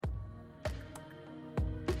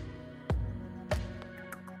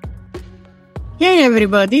Hey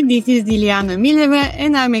everybody, this is Gabriella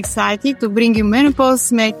and I'm excited to bring you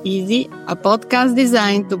Menopause Made Easy, a podcast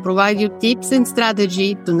designed to provide you tips and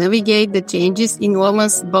strategy to navigate the changes in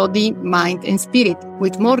woman's body, mind and spirit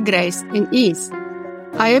with more grace and ease.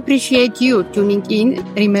 I appreciate you tuning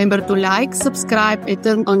in. Remember to like, subscribe and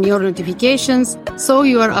turn on your notifications so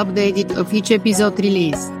you are updated of each episode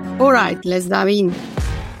release. Alright, let's dive in.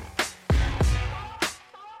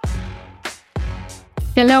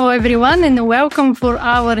 Hello everyone and welcome for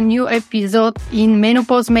our new episode in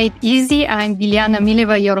Menopause Made Easy. I'm Biljana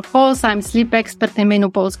Mileva, your host. I'm sleep expert and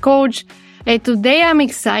menopause coach. And today I'm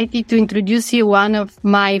excited to introduce you one of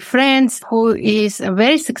my friends who is a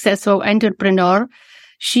very successful entrepreneur.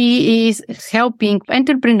 She is helping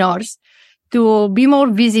entrepreneurs to be more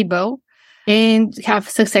visible and have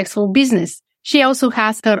successful business. She also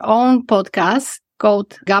has her own podcast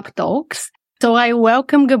called Gab Talks. So I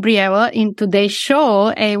welcome Gabriella in today's show,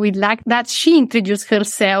 and we'd like that she introduce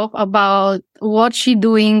herself about what she's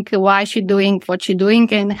doing, why she's doing what she's doing,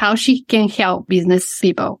 and how she can help business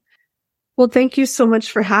people. Well, thank you so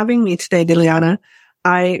much for having me today, Diliana.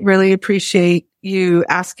 I really appreciate you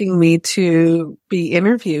asking me to be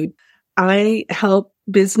interviewed. I help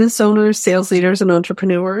business owners, sales leaders, and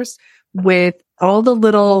entrepreneurs with all the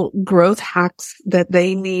little growth hacks that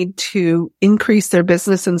they need to increase their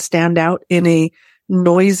business and stand out in a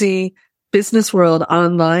noisy business world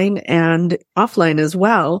online and offline as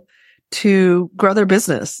well to grow their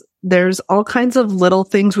business. There's all kinds of little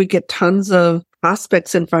things. We get tons of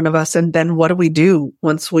prospects in front of us. And then what do we do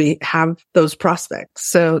once we have those prospects?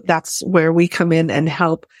 So that's where we come in and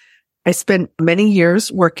help. I spent many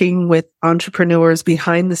years working with entrepreneurs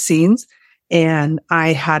behind the scenes, and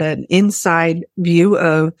I had an inside view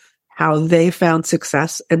of how they found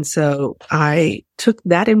success. And so I took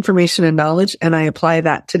that information and knowledge and I apply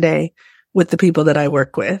that today with the people that I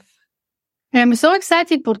work with. I'm so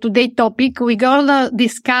excited for today's topic. We're going to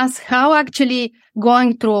discuss how actually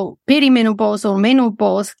going through perimenopause or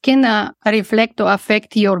menopause can reflect or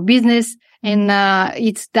affect your business. And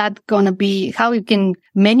it's that going to be how you can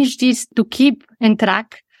manage this to keep and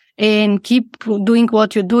track and keep doing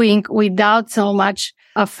what you're doing without so much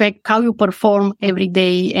affect how you perform every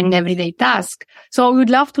day and everyday task. So I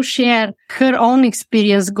would love to share her own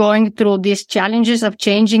experience going through these challenges of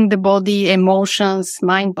changing the body, emotions,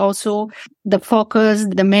 mind, also the focus,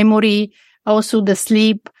 the memory, also the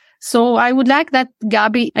sleep. So I would like that,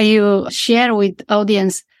 Gabi, you share with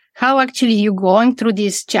audience how actually you're going through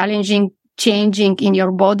this challenging changing in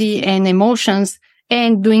your body and emotions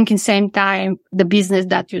and doing at the same time the business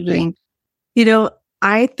that you're doing. You know,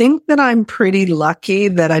 I think that I'm pretty lucky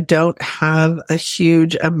that I don't have a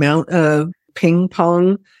huge amount of ping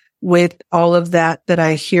pong with all of that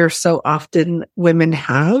I hear so often women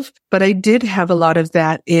have. But I did have a lot of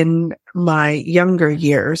that in my younger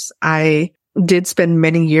years. I did spend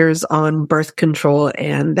many years on birth control,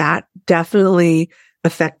 and that definitely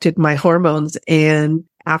affected my hormones. And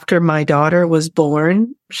after my daughter was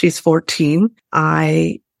born, she's 14,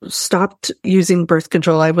 I stopped using birth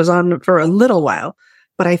control. I was on for a little while,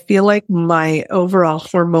 but I feel like my overall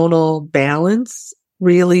hormonal balance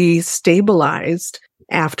really stabilized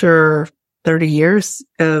after 30 years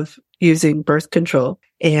of using birth control.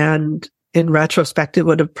 And in retrospect, it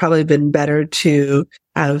would have probably been better to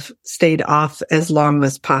have stayed off as long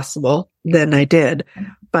as possible than I did.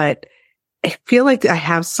 But I feel like I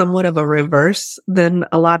have somewhat of a reverse than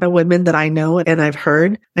a lot of women that I know and I've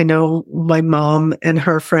heard. I know my mom and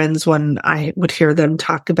her friends, when I would hear them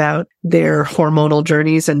talk about their hormonal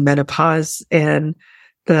journeys and menopause and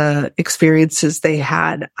the experiences they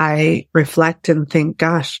had, I reflect and think,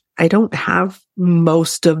 gosh, I don't have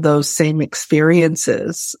most of those same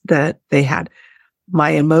experiences that they had. My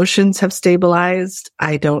emotions have stabilized.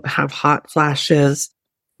 I don't have hot flashes.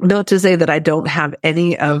 Not to say that I don't have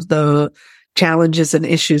any of the challenges and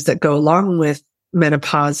issues that go along with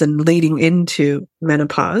menopause and leading into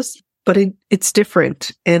menopause, but it's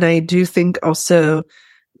different. And I do think also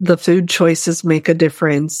the food choices make a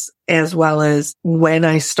difference, as well as when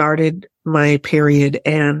I started my period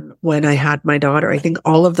and when I had my daughter. I think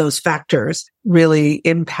all of those factors really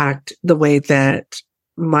impact the way that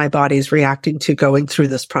my body's reacting to going through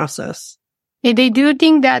this process. They do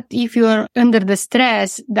think that if you're under the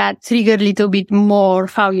stress, that trigger a little bit more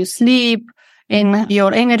how you sleep and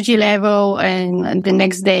your energy level and the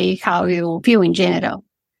next day how you feel in general.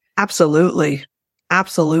 Absolutely.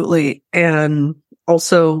 Absolutely. And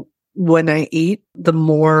also when I eat, the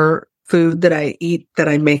more food that I eat that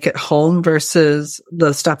I make at home versus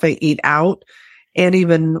the stuff I eat out, And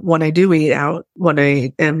even when I do eat out, when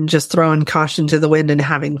I am just throwing caution to the wind and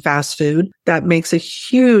having fast food, that makes a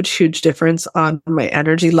huge, huge difference on my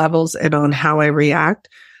energy levels and on how I react.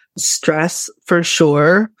 Stress, for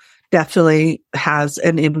sure, definitely has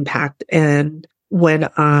an impact. And when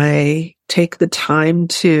I take the time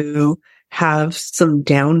to have some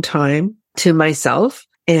downtime to myself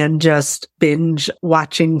and just binge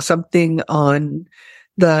watching something on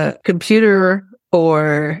the computer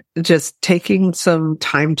or just taking some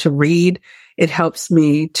time to read, it helps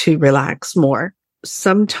me to relax more.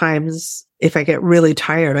 Sometimes if I get really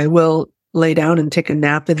tired, I will lay down and take a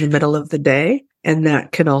nap in the middle of the day. And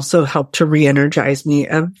that can also help to re-energize me.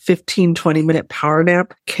 A 15, 20-minute power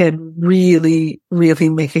nap can really, really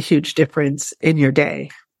make a huge difference in your day.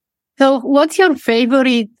 So what's your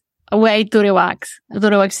favorite way to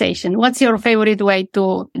relaxation? What's your favorite way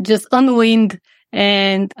to just unwind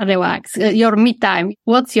and relax? Your me time.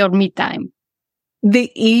 What's your me time?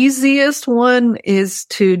 The easiest one is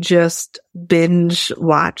to just binge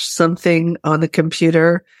watch something on the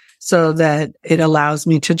computer so that it allows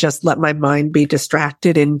me to just let my mind be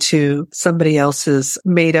distracted into somebody else's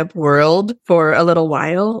made up world for a little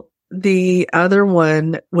while. The other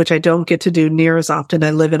one, which I don't get to do near as often,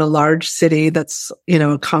 I live in a large city that's,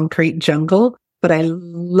 a concrete jungle, but I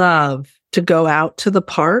love to go out to the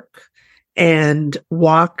park and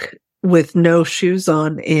walk with no shoes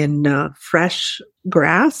on in fresh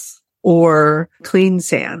grass or clean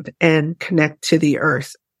sand and connect to the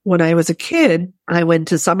earth. When I was a kid, I went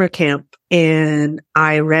to summer camp and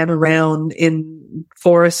I ran around in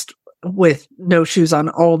forest with no shoes on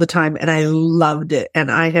all the time, and I loved it. And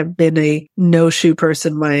I have been a no shoe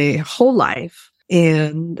person my whole life.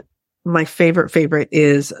 And my favorite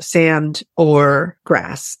is sand or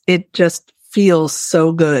grass. It just feels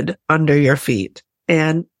so good under your feet,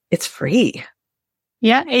 and it's free.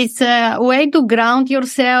 Yeah, it's a way to ground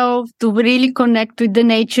yourself, to really connect with the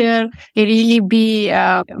nature, really be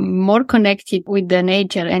more connected with the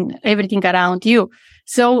nature and everything around you.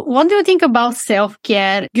 So what do you think about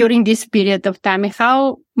self-care during this period of time?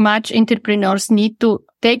 How much entrepreneurs need to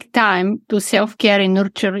take time to self-care and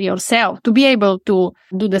nurture yourself to be able to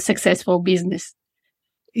do the successful business?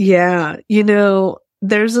 Yeah,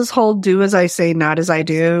 there's this whole do as I say, not as I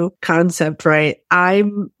do concept, right?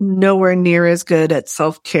 I'm nowhere near as good at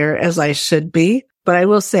self-care as I should be, but I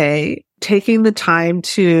will say taking the time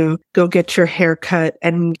to go get your hair cut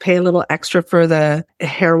and pay a little extra for the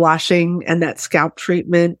hair washing and that scalp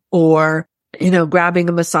treatment, or, grabbing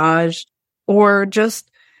a massage, or just,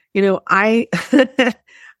 I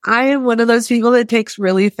am one of those people that takes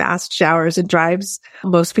really fast showers. It drives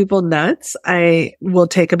most people nuts. I will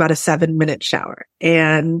take about a 7-minute shower,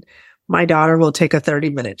 and my daughter will take a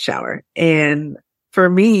 30-minute shower. And for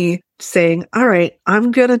me, saying, all right,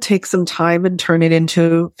 I'm going to take some time and turn it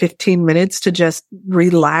into 15 minutes to just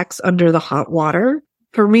relax under the hot water.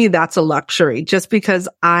 For me, that's a luxury, just because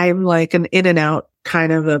I'm like an in and out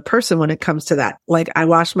kind of a person when it comes to that. Like, I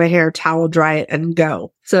wash my hair, towel dry it, and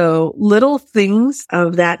go. So little things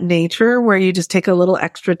of that nature where you just take a little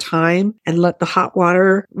extra time and let the hot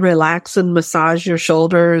water relax and massage your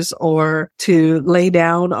shoulders, or to lay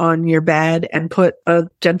down on your bed and put a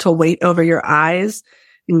gentle weight over your eyes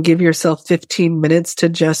and give yourself 15 minutes to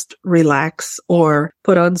just relax, or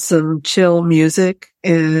put on some chill music.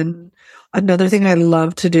 And another thing I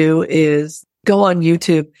love to do is go on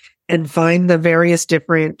YouTube and find the various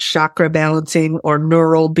different chakra balancing or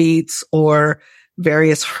neural beats or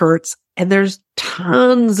various hertz. And there's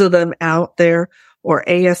tons of them out there, or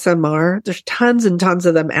ASMR. There's tons and tons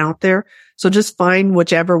of them out there. So just find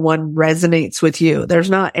whichever one resonates with you. There's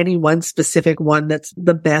not any one specific one that's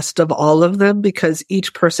the best of all of them, because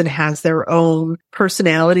each person has their own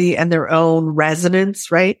personality and their own resonance,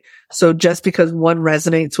 right? So just because one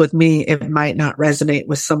resonates with me, it might not resonate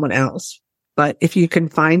with someone else. But if you can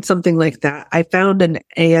find something like that, I found an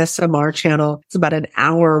ASMR channel. It's about an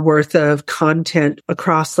hour worth of content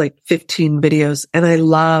across like 15 videos. And I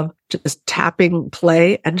love just tapping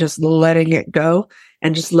play and just letting it go,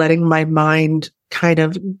 and just letting my mind kind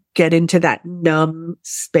of get into that numb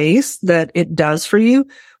space that it does for you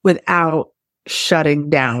without shutting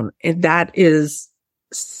down. And that is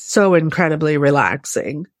so incredibly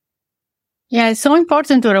relaxing. Yeah, it's so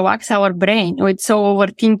important to relax our brain with so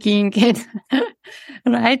overthinking,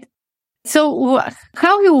 right? So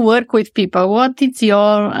how you work with people? What is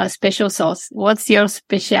your special sauce? What's your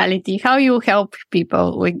specialty? How you help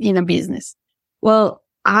people in a business? Well,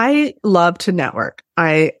 I love to network.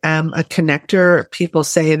 I am a connector. People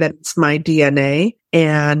say that it's my DNA,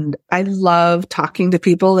 and I love talking to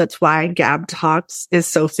people. That's why Gab Talks is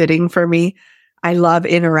so fitting for me. I love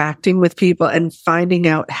interacting with people and finding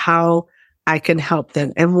out how I can help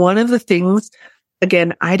them. And one of the things,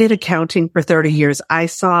 again, I did accounting for 30 years. I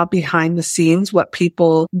saw behind the scenes what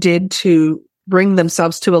people did to bring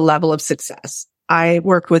themselves to a level of success. I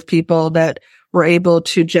worked with people that were able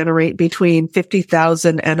to generate between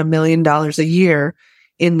 $50,000 and $1 million a year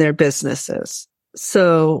in their businesses.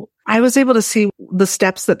 So I was able to see the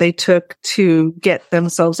steps that they took to get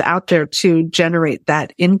themselves out there to generate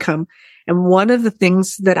that income. And one of the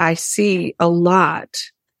things that I see a lot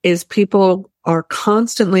is people are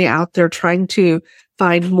constantly out there trying to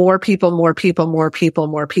find more people.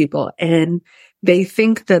 And they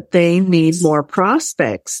think that they need more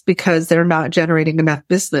prospects because they're not generating enough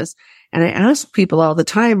business. And I ask people all the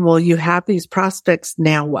time, well, you have these prospects,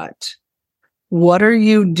 now what? What are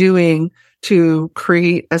you doing to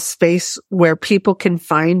create a space where people can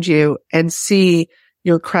find you and see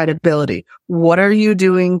your credibility? What are you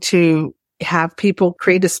doing to have people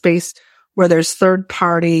create a space where there's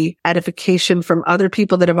third-party edification from other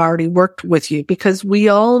people that have already worked with you? Because we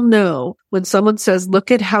all know when someone says,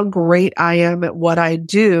 look at how great I am at what I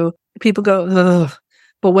do, people go, ugh.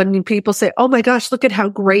 But when people say, oh my gosh, look at how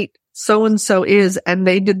great so-and-so is, and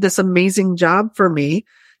they did this amazing job for me,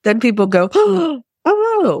 then people go,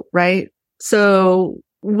 oh, right? So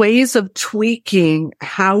ways of tweaking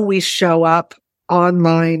how we show up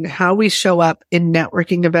online, how we show up in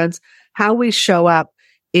networking events, how we show up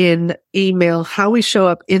in email, how we show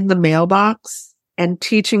up in the mailbox, and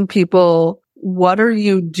teaching people, what are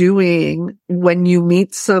you doing when you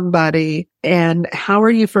meet somebody and how are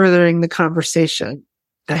you furthering the conversation?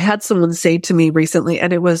 I had someone say to me recently,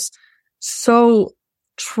 and it was so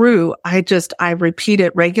true. I repeat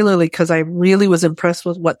it regularly because I really was impressed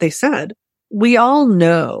with what they said. We all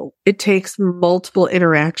know it takes multiple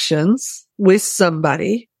interactions with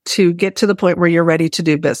somebody to get to the point where you're ready to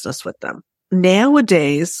do business with them.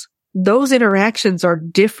 Nowadays, those interactions are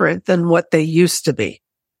different than what they used to be.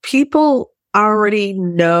 People already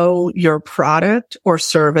know your product or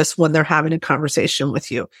service when they're having a conversation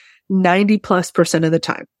with you. 90+% of the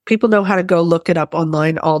time. People know how to go look it up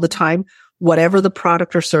online all the time, whatever the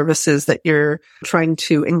product or service is that you're trying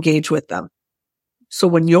to engage with them. So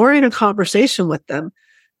when you're in a conversation with them,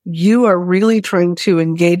 you are really trying to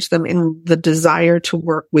engage them in the desire to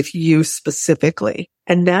work with you specifically.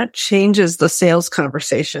 And that changes the sales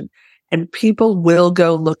conversation. And people will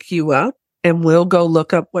go look you up and will go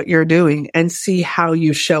look up what you're doing and see how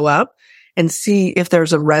you show up and see if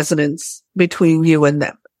there's a resonance between you and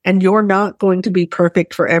them. And you're not going to be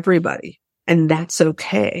perfect for everybody. And that's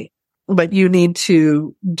okay. But you need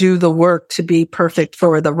to do the work to be perfect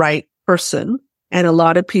for the right person. And a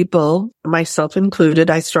lot of people, myself included,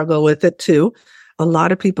 I struggle with it too. A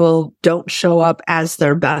lot of people don't show up as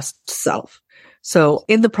their best self. So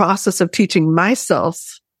in the process of teaching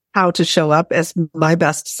myself how to show up as my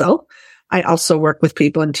best self, I also work with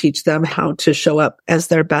people and teach them how to show up as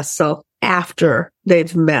their best self after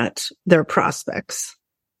they've met their prospects.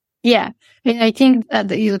 Yeah. And I think that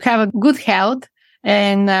you have a good health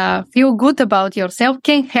and feel good about yourself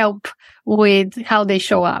can help with how they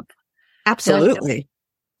show up. Absolutely.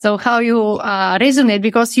 So how you resonate,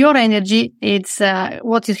 because your energy, it's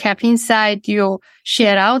what you have inside, you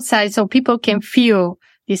share outside, so people can feel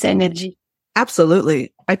this energy.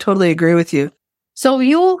 Absolutely. I totally agree with you. So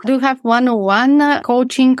you do have one-on-one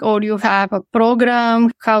coaching, or you have a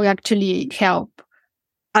program? How you actually help?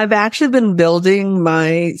 I've actually been building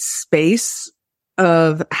my space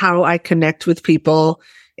of how I connect with people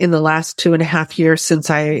in the last 2.5 years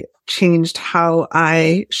since I changed how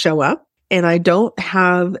I show up. And I don't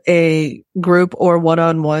have a group or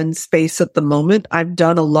one-on-one space at the moment. I've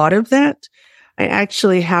done a lot of that. I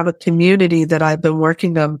actually have a community that I've been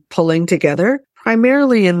working on pulling together,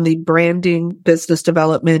 primarily in the branding, business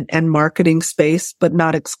development, and marketing space, but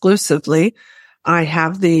not exclusively. I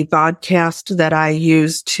have the podcast that I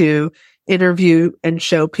use to interview and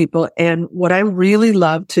show people. And what I really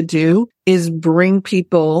love to do is bring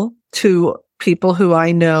people to people who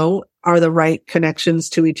I know are the right connections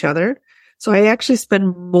to each other. So I actually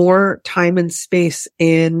spend more time and space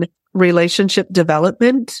in relationship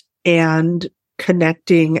development and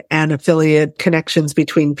connecting and affiliate connections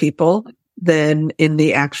between people than in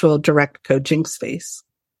the actual direct coaching space.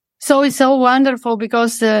 So it's so wonderful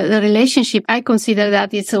because the relationship, I consider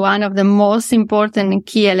that it's one of the most important and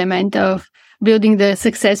key element of building the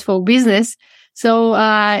successful business. So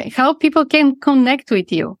how people can connect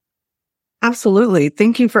with you? Absolutely.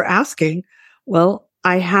 Thank you for asking. Well,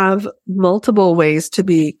 I have multiple ways to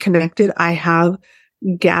be connected. I have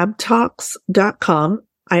gabtalks.com.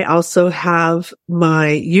 I also have my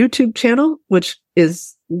YouTube channel, which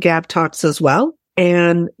is Gab Talks as well.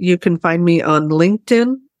 And you can find me on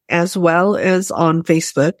LinkedIn as well as on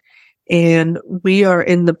Facebook. And we are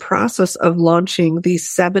in the process of launching the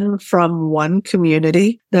 7 from 1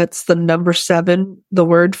 community. That's the number 7, the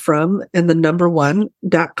word from, and the number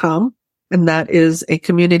 1.com. And that is a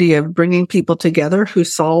community of bringing people together who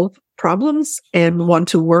solve problems and want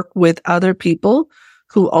to work with other people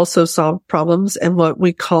who also solve problems, and what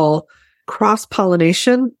we call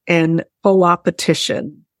cross-pollination and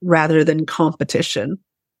co-opetition rather than competition.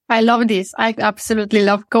 I love this. I absolutely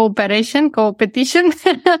love cooperation, competition,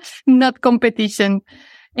 not competition.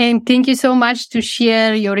 And thank you so much to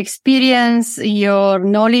share your experience, your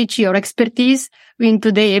knowledge, your expertise in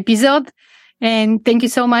today's episode. And thank you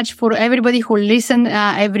so much for everybody who listen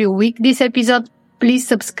every week this episode. Please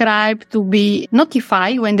subscribe to be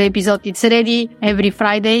notified when the episode is ready every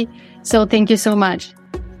Friday. So thank you so much.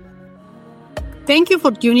 Thank you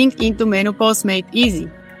for tuning into Menopause Made Easy.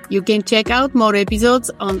 You can check out more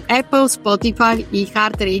episodes on Apple, Spotify,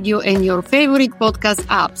 iHeartRadio, and your favorite podcast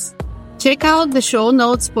apps. Check out the show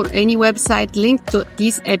notes for any website linked to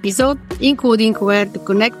this episode, including where to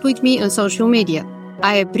connect with me on social media.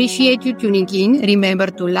 I appreciate you tuning in. Remember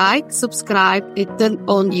to like, subscribe, and turn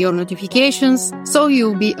on your notifications so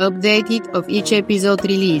you'll be updated of each episode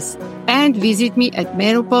release. And visit me at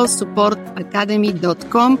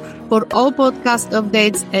menopausesupportacademy.com for all podcast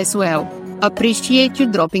updates as well. Appreciate you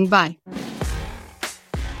dropping by.